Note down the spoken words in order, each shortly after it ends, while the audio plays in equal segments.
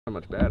Not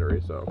much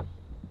battery, so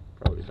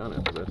probably done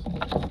after this.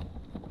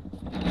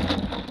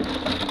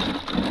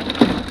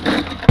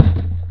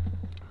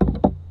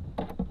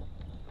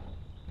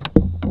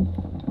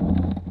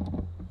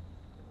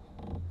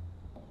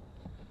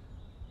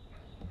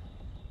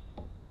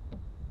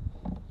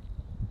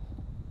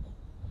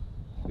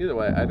 Either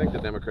way, I think the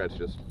Democrats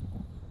just,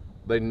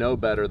 they know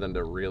better than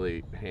to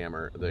really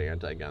hammer the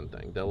anti-gun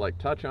thing. They'll like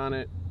touch on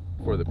it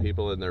for the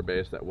people in their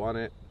base that want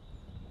it,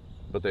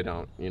 but they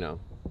don't, you know.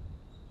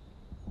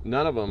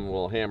 None of them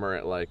will hammer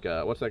it like,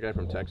 what's that guy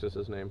from Texas,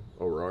 his name?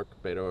 O'Rourke?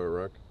 Beto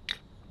O'Rourke?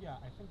 Yeah,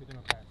 I think the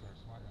Democrats are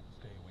smart enough to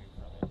stay away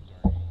from it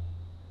during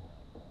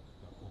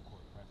the full court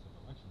press of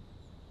election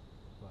season,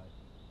 but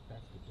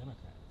that's the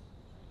Democrats,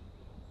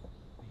 right?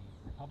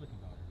 The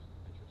Republican voters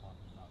that you're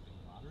talking about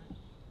being moderate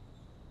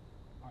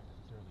aren't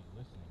necessarily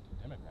listening to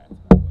Democrats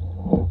about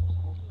what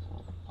they're listening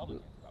to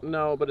Republicans about.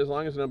 No, but as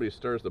long as nobody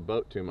stirs the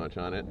boat too much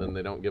on it, then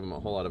they don't give them a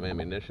whole lot of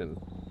ammunition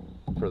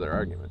for their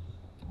argument.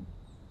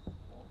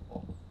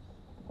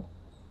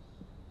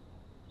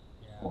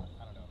 Yeah,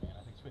 I don't know, man.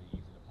 I think it's pretty easy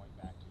to point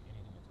back to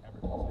anything that's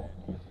ever been said,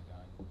 years or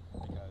done,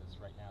 because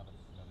right now the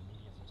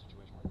media's in a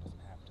situation where it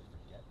doesn't have to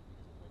forget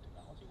because of the way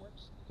technology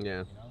works.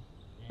 Yeah.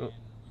 You know,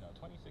 in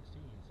 2016,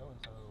 so and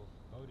so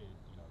voted,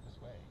 this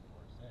way,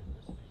 or said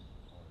this thing,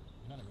 or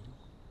you know what I mean?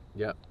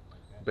 Yep.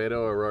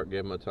 Beto O'Rourke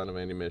gave him a ton of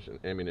ammunition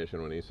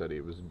when he said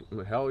he was,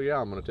 hell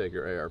yeah, I'm going to take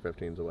your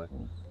AR-15s away.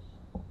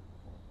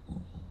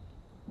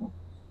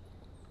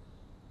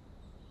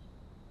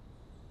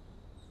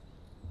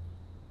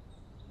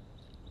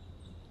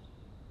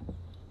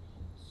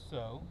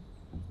 So,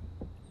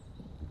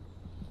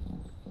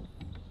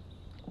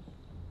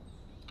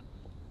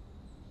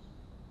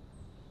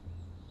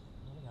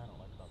 one thing I don't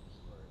like about this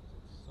story is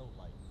it's so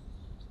light.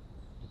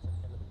 It's a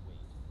heavily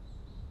weight.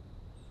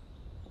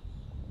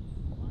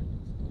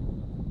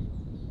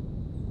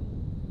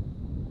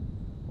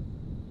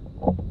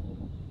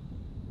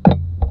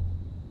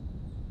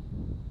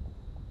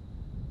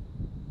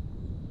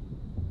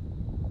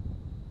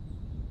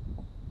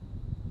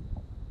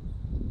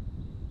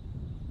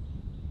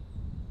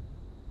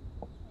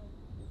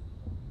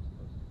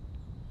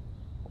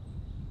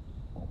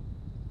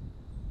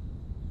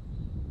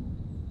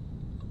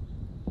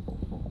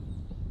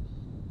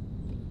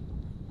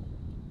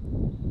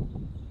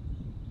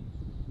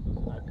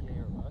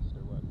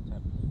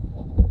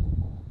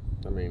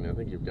 I mean, I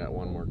think you've got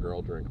one more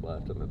girl drink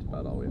left, and that's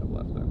about all we have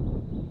left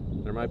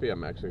then. There might be a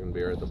Mexican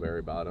beer at the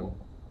very bottom.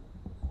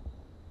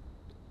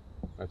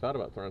 I thought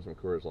about throwing some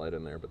Coors Light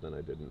in there, but then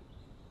I didn't.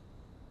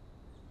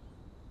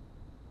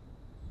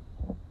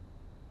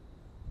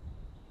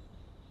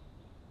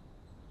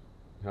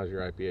 How's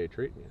your IPA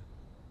treating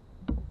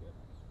you?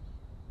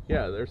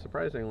 Yeah, they're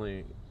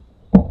surprisingly,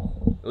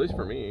 at least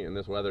for me, in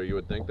this weather, you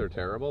would think they're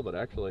terrible, but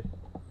actually,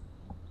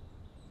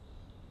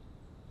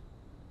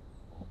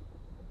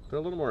 they're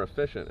a little more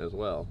efficient as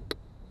well.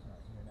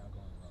 You're now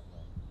going the wrong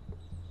way.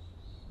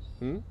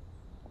 Hmm? Going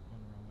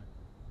the wrong way.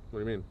 What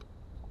do you mean?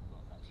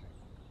 Well, not straight.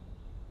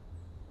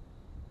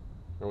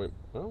 Are we?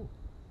 Oh,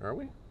 are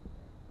we?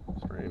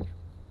 Strange.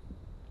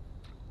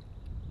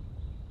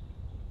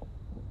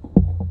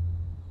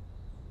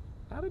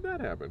 How did that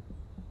happen?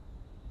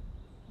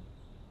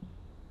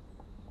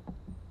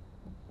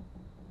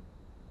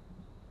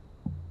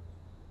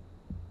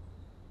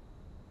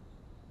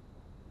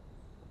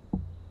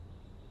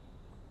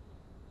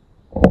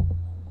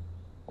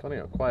 Funny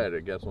how quiet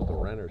it gets once the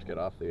renters get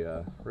off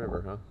the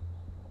river, huh?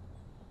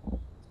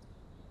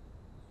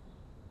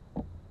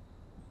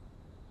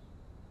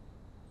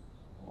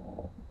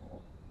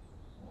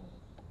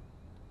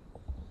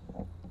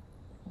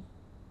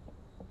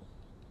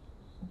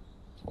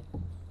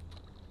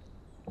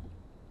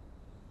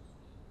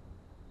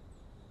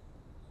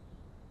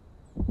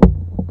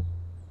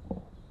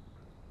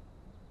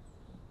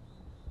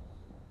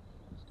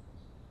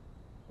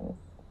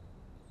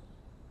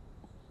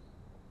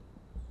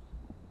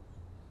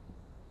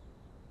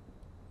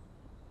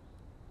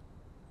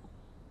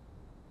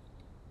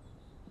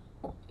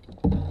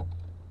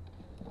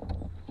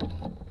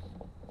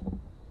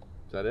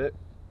 Is that it?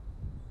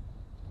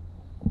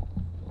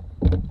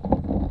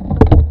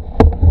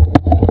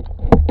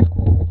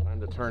 Time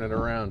to turn it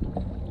around.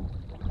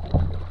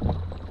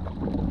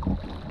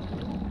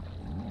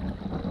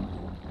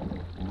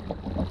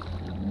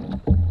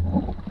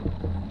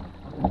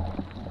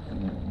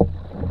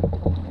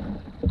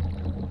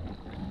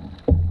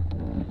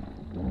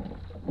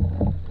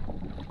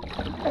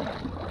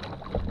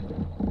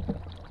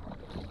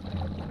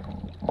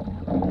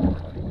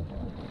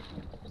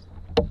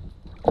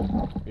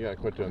 You gotta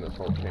quit doing this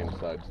whole change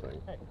sides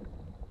thing. Hey.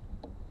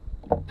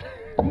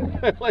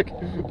 Like,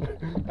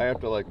 I have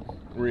to like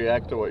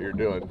react to what you're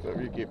doing. So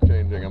if you keep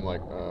changing, I'm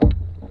like,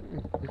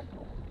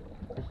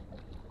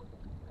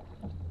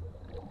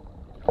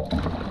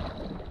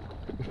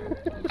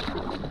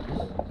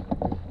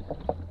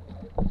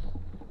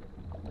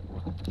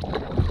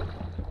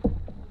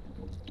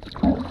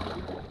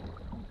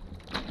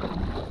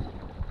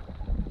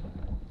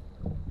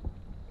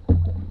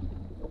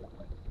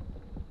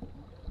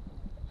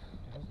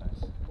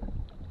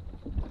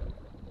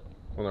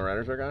 When the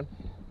renters are gone?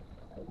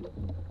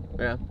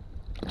 Yeah.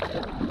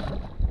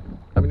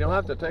 I mean, you'll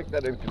have to take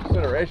that in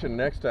consideration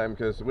next time,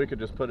 because we could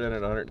just put in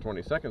at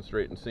 122nd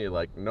Street and see,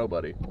 like,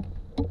 nobody.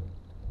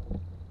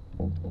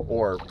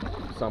 Or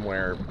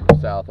somewhere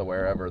south of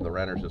wherever the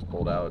renters just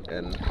pulled out,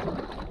 and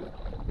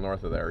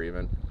north of there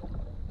even.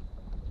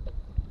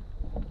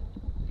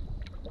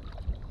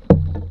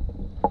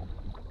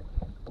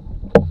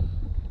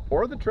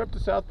 Or the trip to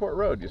Southport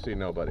Road, you see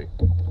nobody.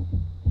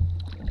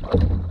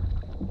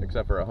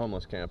 Except for a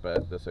homeless camp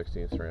at the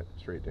 16th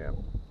Street Dam.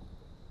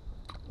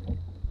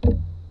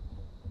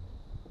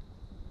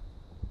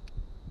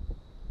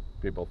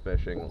 People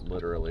fishing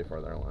literally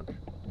for their lunch.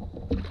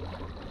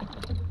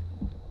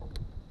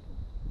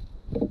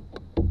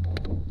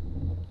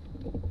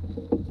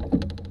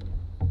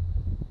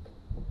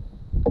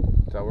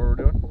 Is that what we're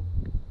doing?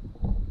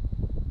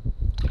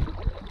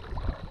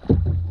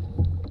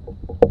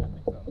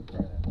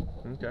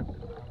 Okay.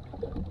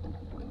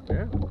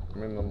 Yeah, I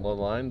mean the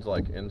line's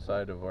like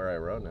inside of where I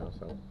rode now,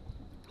 so.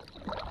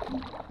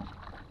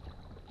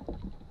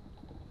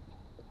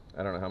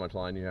 I don't know how much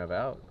line you have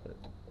out, but.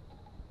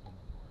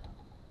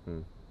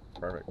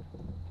 Perfect.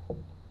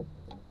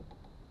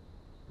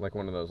 Like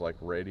one of those like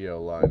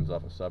radio lines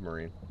off a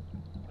submarine.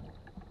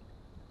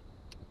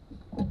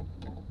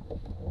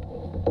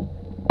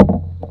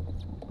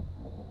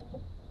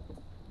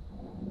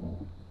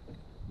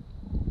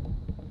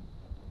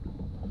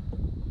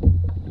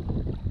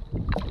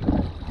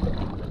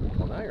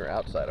 Well, now you're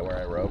outside of where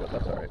I rode, but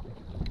that's alright.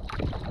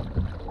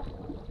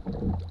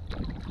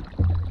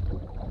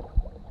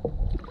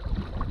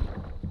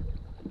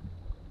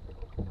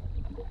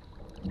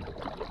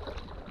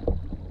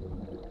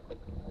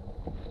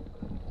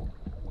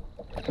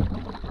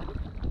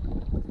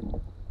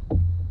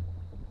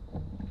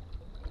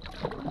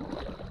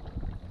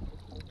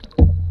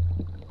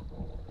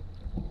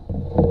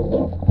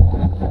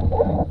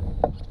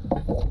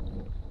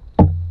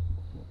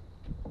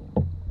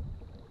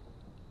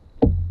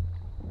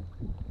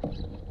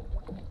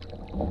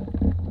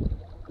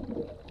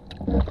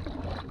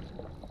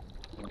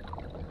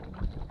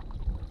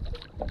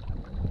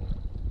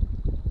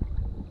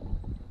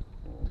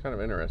 Kind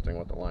of interesting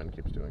what the line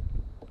keeps doing.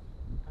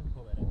 I can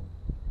pull that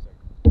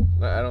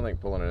in. I don't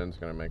think pulling it in is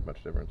going to make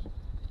much difference.